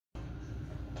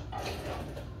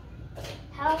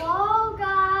Hello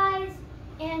guys,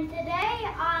 and today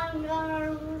I'm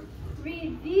gonna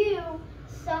review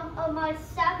some of my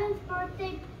 7th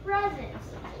birthday presents.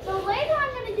 So later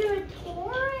I'm gonna do a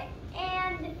tour,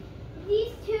 and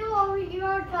these two over here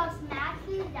are just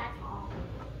Max's, that's all.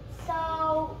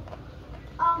 So,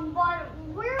 what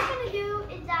we're gonna do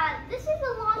is that this is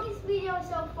the longest video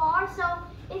so far, so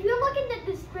if you look in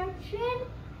the description,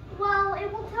 well,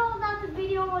 it will tell that the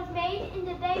video was made in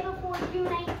the day before June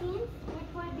 18th,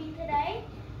 which would be today.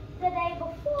 The day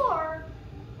before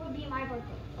would be my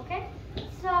birthday, okay?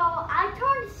 So I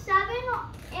turned 7,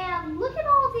 and look at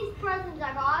all these presents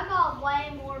I got. I got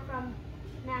way more from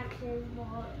Max's.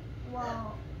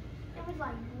 Well, it was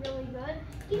like really good.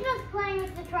 He's just playing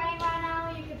with the train right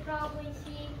now. You could probably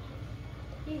see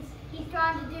he's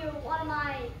trying to do one of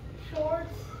my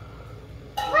shorts.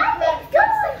 Let it go!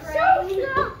 So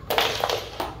slow!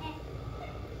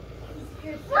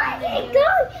 Let it go!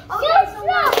 Okay, so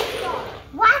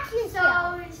watch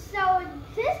yourself! So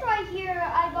this right here,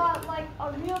 I got like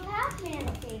a real Pac-Man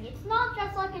thing. It's not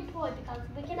just like a toy because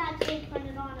we can actually turn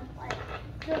it on and play.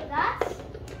 So that's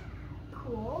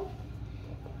cool.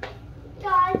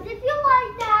 Guys, if you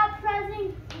like that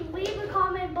present, leave a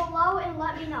comment below and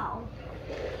let me know.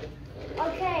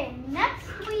 Okay, next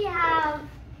we have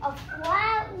a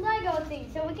flat Lego thing,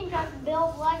 so we can just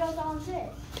build Legos on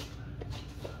this.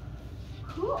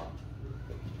 Cool.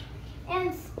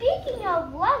 And speaking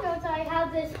of Legos, I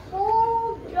have this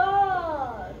whole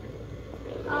jug.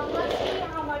 Let's see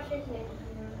how much is in here.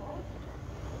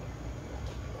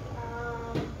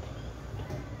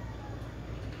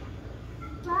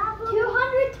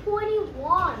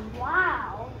 221.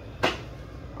 Wow.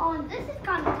 And this is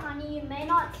kind of tiny. You may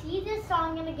not see this, so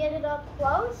I'm gonna get it up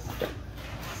close.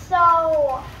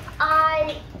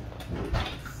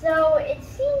 So it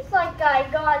seems like I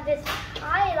got this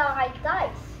highlight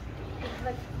dice. You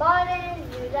push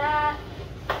buttons, do that,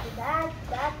 do that,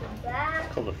 do that.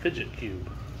 It's called a fidget cube.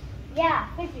 Yeah,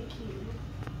 fidget cube.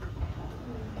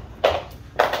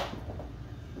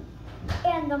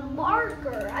 And the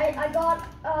marker, I got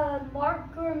a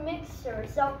marker mixer.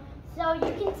 So you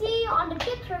can see on the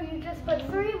picture, you just put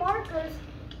 3 markers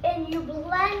and you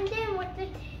blend in with the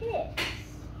tips.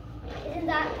 Isn't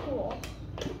that cool?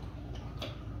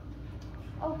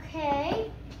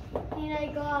 Okay, and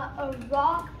I got a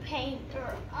rock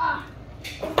painter.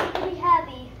 It's pretty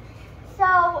heavy.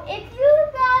 So if you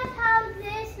guys have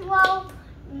this, well,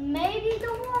 maybe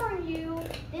to warn you,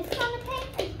 this kind of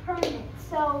paint is permanent.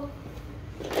 So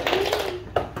you can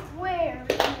wear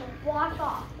and wash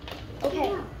off.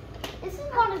 Okay, this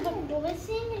is one of the coolest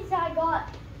things I got.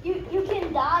 You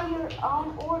can dye your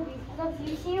own Orbeez, because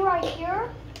you see right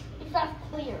here, it's not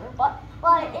clear, but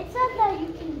it says that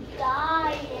you can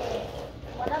dye it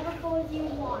whatever colors you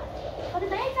want. But it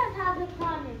may just have the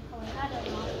primary color. I don't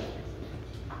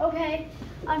know. Okay,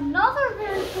 another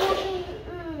very cool thing.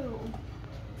 Ooh,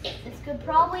 this could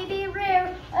probably be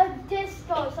rare. A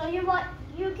disco. So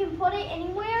you can put it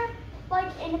anywhere,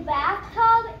 like in a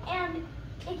bathtub, and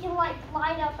it can like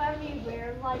light up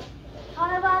everywhere. Like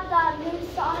kind of like that new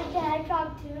Sonic the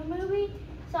Hedgehog 2 movie.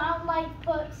 Sound like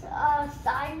puts a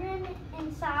siren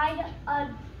inside a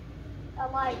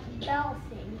like bell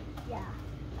thing. Yeah.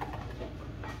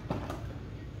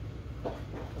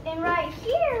 And right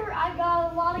here I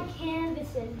got a lot of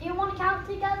canvases. Do you want to count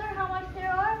together how much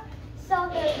there are? So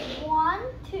there's 1,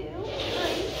 2, 3,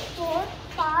 4,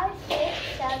 5,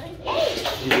 6, 7,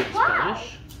 8. You did Wow.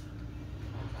 Spanish?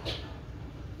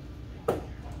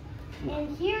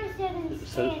 And here's it in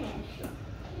Spanish.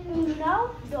 1, 2, 3,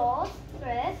 4,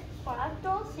 5,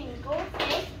 6, 7,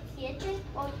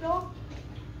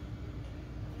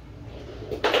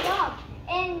 8. Wow.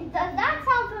 And does that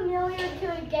sound familiar to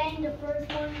a game, the first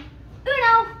one?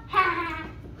 Uno!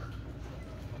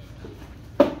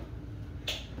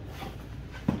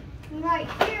 Right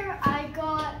here, I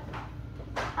got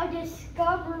a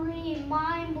Discovery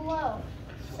Mind Blow.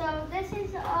 So this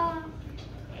is a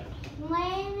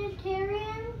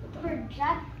planetarium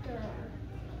projector.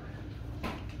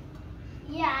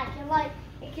 Yeah,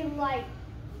 it can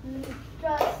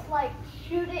just like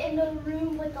shoot it in the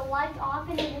room with the lights off,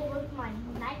 and it will look like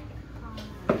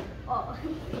nighttime. Oh. It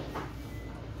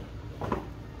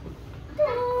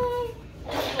will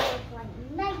look like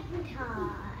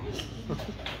nighttime.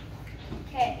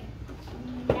 Okay.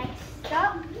 Next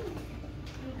up,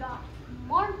 we got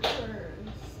markers.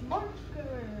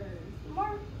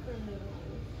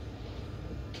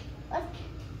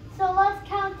 Let's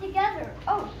count together.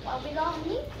 Oh, well, we don't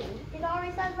need to. It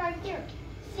already says right here.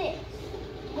 6.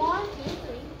 1, 2, 3,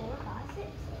 4, 5, 6.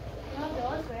 1,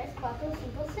 2, 3, 4,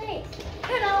 5, 6.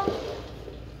 You know.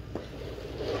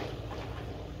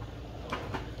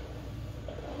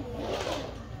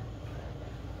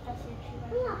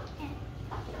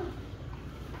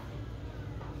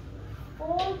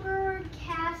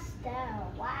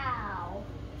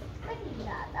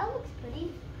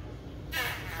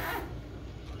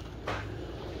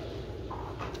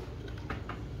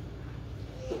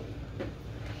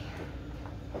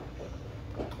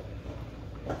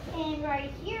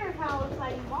 right here kind of looks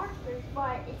like markers,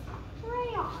 but it's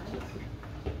crayons.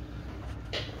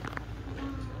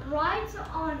 Writes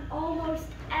on almost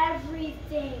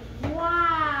everything.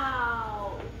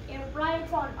 Wow! It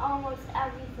writes on almost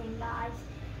everything, guys.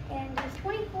 And there's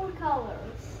 24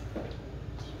 colors.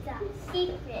 Keep that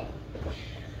secret.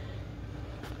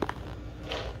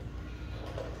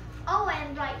 Oh,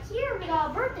 and right here we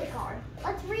got a birthday card.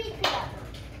 Let's read together.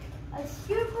 A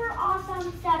super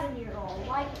awesome 7-year-old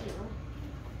like you.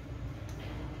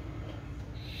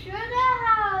 Should I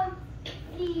have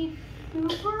the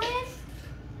superest,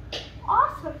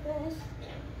 awesomest,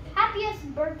 happiest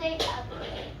birthday ever.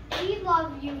 We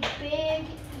love you, Big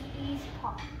E's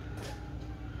Pop.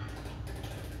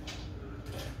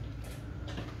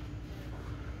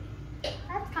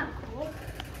 That's kind of cool.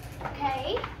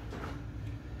 Okay.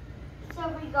 So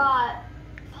we got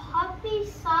puppy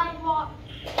sidewalk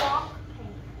chalk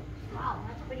paint. Wow,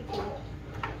 that's pretty cool.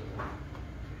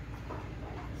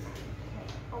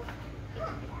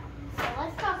 So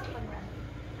let's toss it around.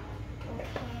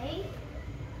 Okay.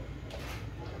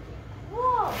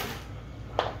 Whoa!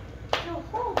 The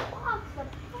whole box of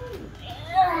paint.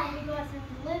 And we got some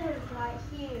glitters right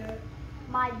here.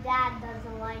 My dad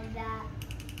doesn't like that.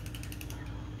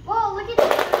 Whoa, look at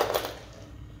this.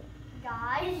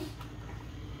 Guys.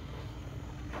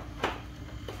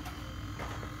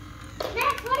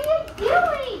 Max, what are you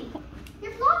doing?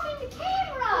 You're blocking the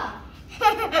camera.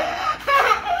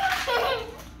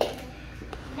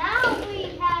 Now we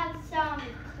have some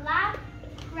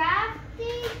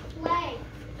crafty clay.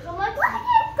 So let's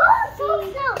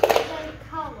see the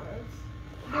colors.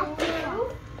 Blue,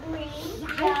 green,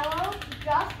 yellow,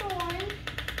 just orange,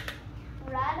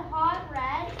 red, hot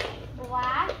red,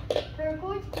 black,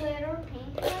 turquoise glitter,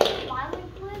 pink glitter, violet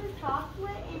glitter,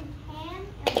 chocolate, and tan,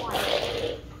 and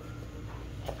white.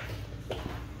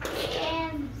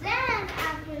 And then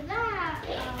after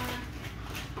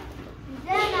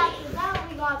that,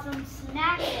 we got some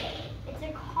snack. It's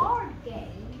a card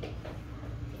game.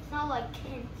 It's not like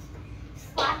kids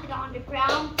slap it on the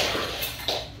ground.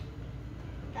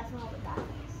 That's not what that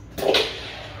is.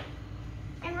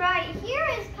 And right here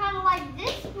is kind of like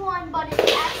this one, but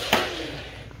it's actually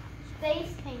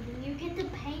face painting. You get to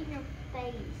paint your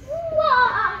face.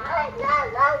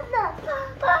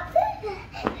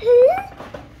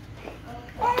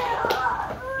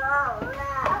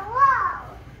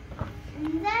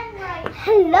 And then right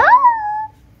Hello?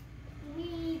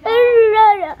 we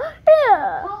got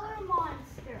Color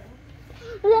Monster.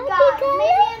 Guys,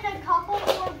 maybe in a couple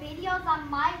more videos I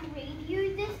might read you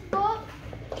this book.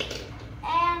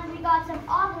 And we got some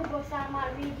other books I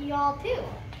might read you all too.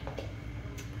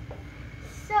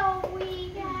 So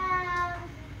we have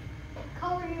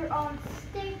color your own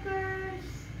stickers,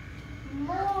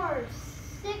 more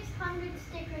 600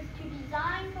 stickers to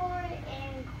design for it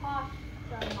and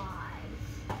customize.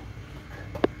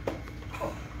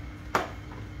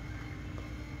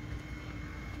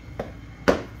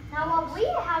 Now what we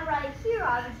have right here,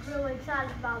 I was really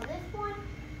excited about this one.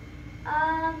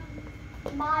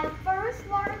 My first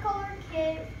watercolor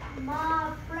kit,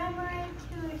 my primary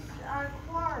to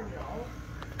aquarium.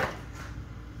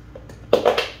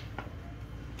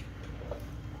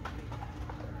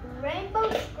 Rainbow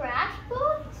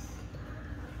scratchbooks?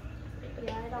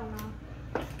 Yeah, I don't know.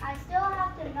 I still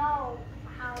have to know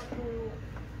how to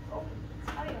open this.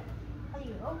 How do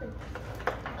you open this?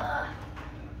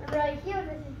 Right here,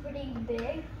 this is pretty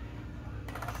big.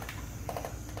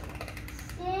 It's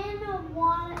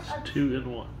 2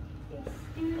 in 1.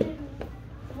 Student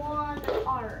 1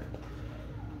 art.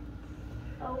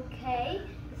 Okay,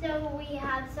 so we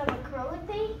have some acrylic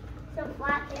paint, some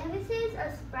flat canvases,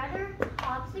 a spreader,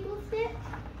 popsicle stick,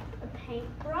 a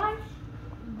paintbrush,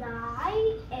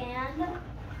 dye, and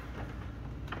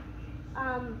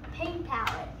paint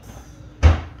palettes.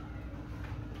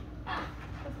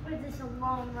 Let's put this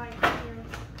alone right here.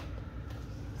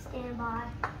 Stand by.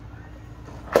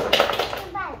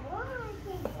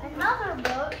 Another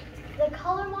book, The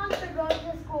Color Monster Goes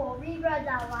to School. Reread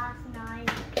that last night.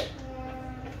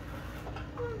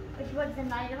 Which was the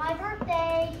night of my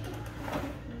birthday.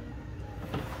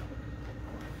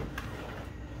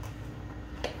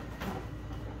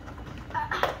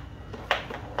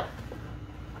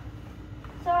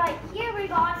 So right here we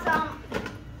got some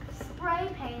spray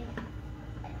paint.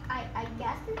 I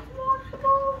guess it's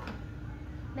washable.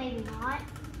 Maybe not.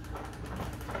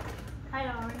 I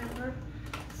don't remember.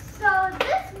 So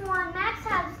this one, Max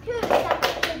has two, except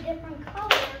it's a different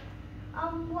color.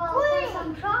 Well, there's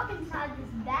some chalk inside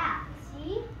this bag.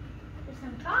 See? There's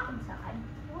some chalk inside.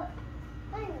 Look.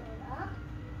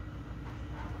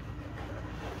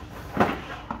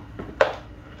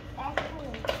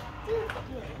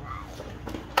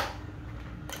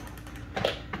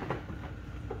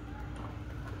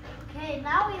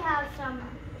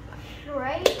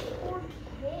 great for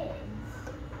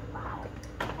kids. Wow.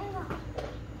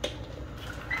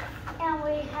 And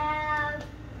we have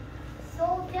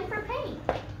Soul Timber Paint.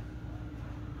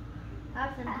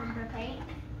 That's some timber paint.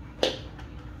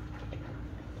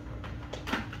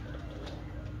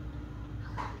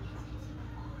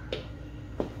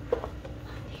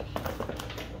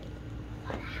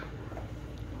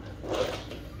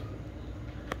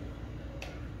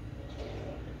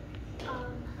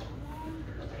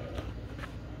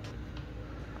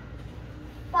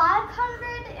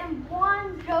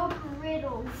 $501 joke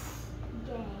riddles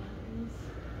games.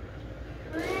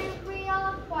 Trivia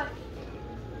questions.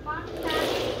 Fun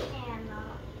facts and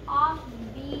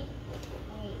offbeat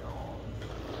tales.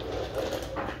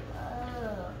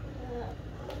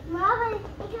 Marvin,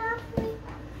 you got sleep.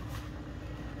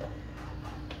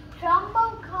 Jumbo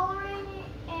coloring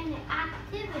and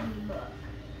activity book.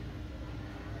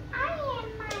 I am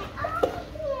my own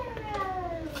hero.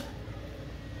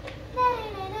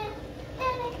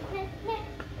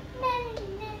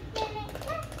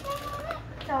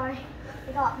 Sorry,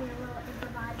 it got me a little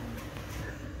improvising.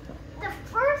 The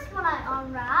first one I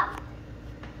unwrapped,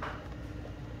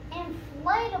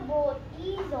 inflatable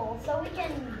easel. So we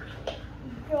can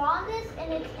draw on this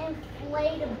and it's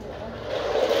inflatable.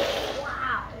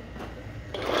 Wow.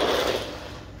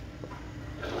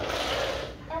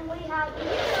 And we have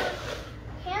here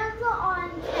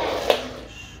hands-on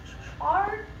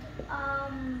art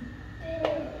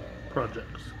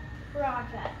projects.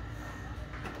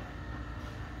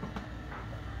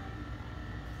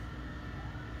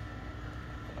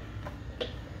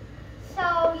 So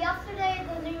yesterday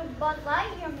the new Buzz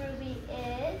Lightyear movie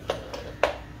is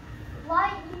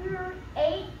Lightyear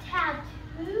 8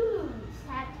 tattoos.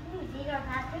 These are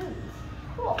tattoos.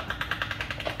 Cool.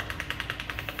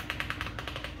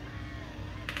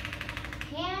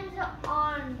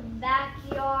 Hands-on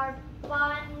backyard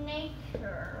fun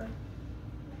nature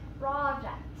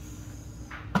projects.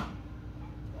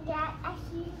 That I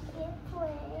see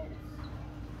difference.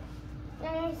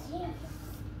 I see.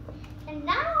 And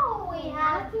now we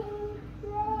have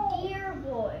Dear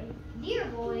Boy. Dear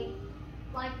Boy,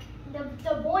 like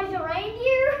the boy's a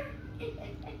reindeer?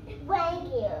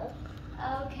 Reindeer.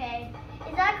 Okay.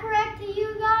 Is that correct to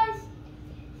you guys?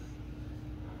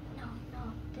 No,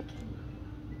 the king.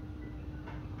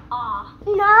 Ah.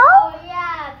 No? Oh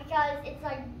yeah, because it's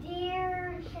like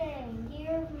dear Shane,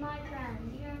 dear my friend,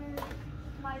 dear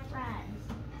my friends,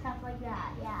 stuff like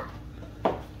that, yeah.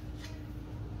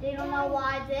 They don't know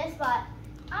why this, but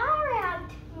I already have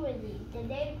 2 of these. The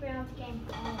Data Grounds came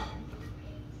home.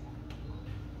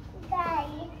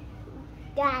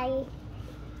 Daddy,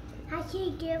 I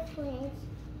see difference.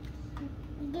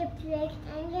 Difference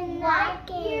and you like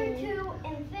Lightyear it. to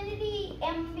infinity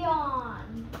and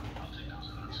beyond.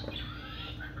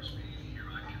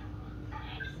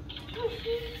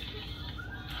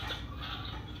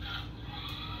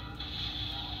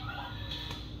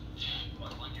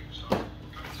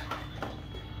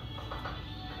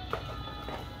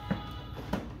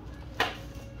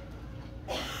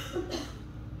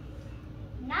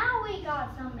 Now we got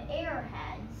some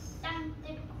airheads,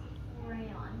 scented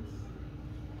crayons.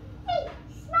 Hey,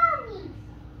 smell me.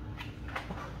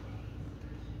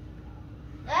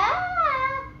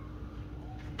 Ah!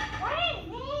 What is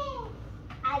this?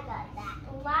 I got that.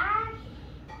 Flash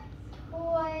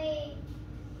toy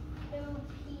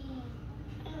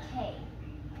 2PK.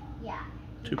 Yeah.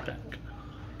 2-pack.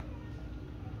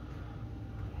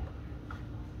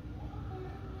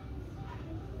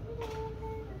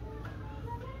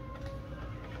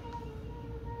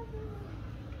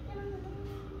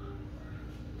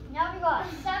 Now we got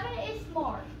 7 is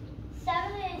smart,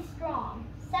 7 is strong,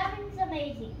 7's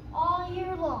amazing all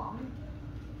year long.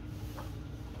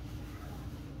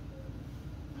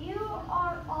 You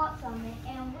are awesome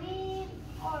and we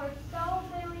are so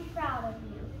very proud of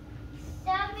you.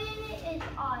 7 is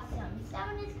awesome,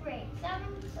 7 is great,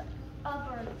 7's a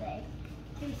birthday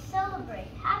to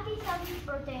celebrate. Happy 7th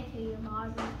birthday to you,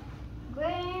 Marvin.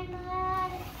 Grandma,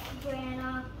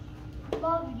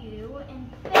 love you,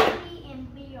 infinity and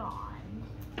beyond.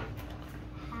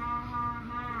 Ha ha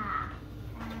ha.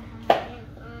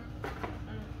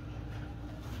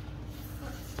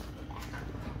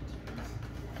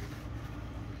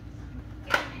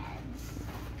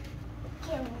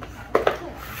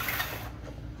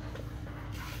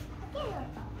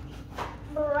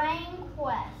 Brain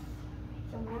Quest.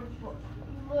 It's a workbook.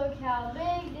 Look how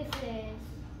big this is.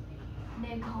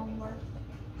 Big homework.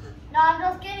 No, I'm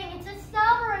just kidding. It's a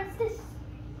summer. It's this.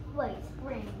 Wait,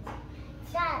 spring.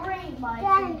 Spring by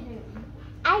Daddy. June.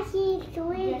 I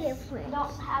three Just different.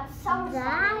 don't have sour That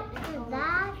side and until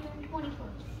that. June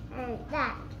 21st. And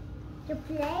that. The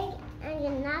plate and the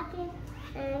napkin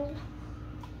and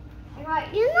And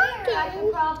right You're here, not I getting-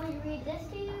 could probably read this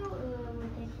to you. It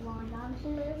would take a long time.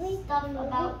 Stuff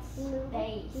about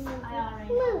space. I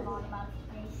already know a lot about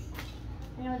space.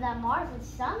 I know that Mars'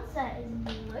 sunset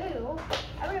is blue.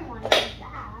 Everyone knows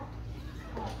that.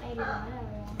 Well, maybe not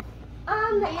everyone.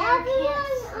 Bear can't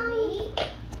everyone, sleep.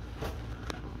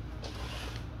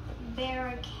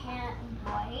 Bear can't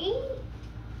wait.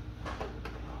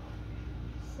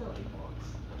 Silly books.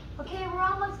 Okay, we're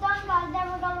almost done, guys.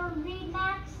 Then we're gonna read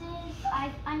Max's.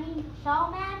 I mean, show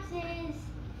Max's.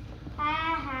 Ha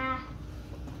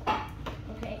ha.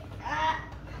 Okay.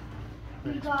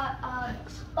 We got a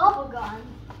bubble gun,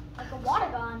 like a water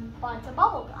gun, but it's a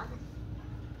bubble gun.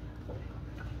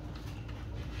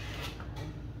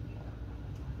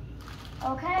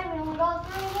 Okay, we're gonna go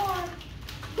through more.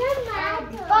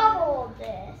 And bubble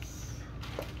this.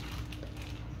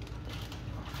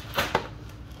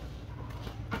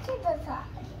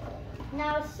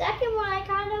 Now, second one I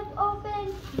kind of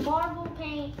opened, marble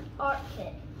paint art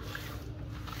kit.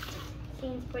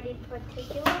 Seems pretty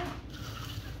particular.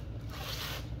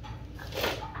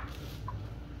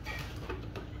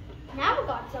 Now we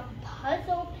got some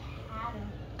puzzle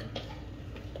patterns.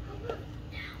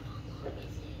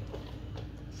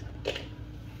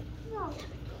 No.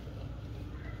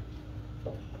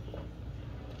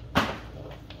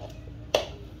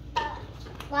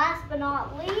 Last but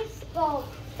not least, well,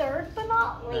 third but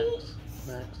not least.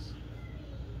 Max.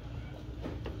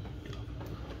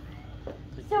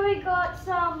 So we got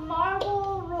some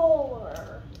marble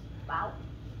roller. Wow.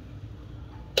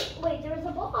 Wait, there's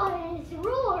a ball and it's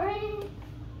rolling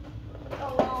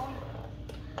alone.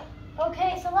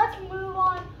 Okay, so let's move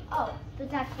on. Oh,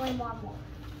 there's actually one more.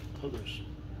 Others.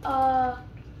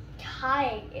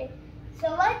 Tight.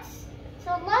 So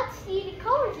let's see the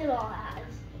colors it all has.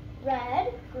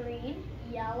 Red, green,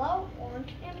 yellow, orange,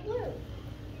 and blue.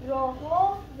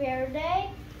 Rojo, verde,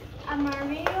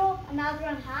 amarillo, another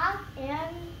one half,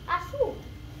 and azul.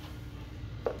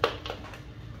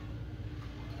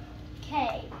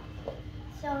 Okay,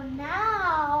 so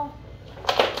now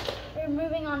we're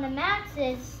moving on to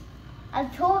Max's. I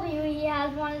told you he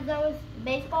has one of those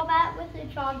baseball bat with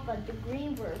the chalk, but the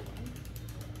green version.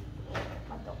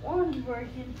 Not the orange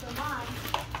version for mine.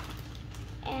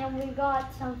 And we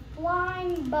got some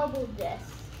flying bubble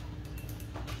discs.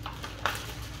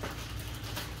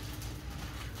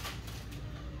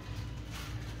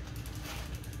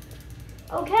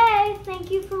 Okay, thank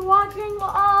you for watching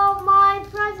all my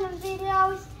present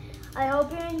videos. I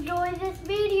hope you enjoyed this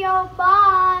video.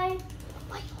 Bye.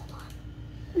 Wait, hold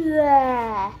on.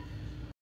 Yeah.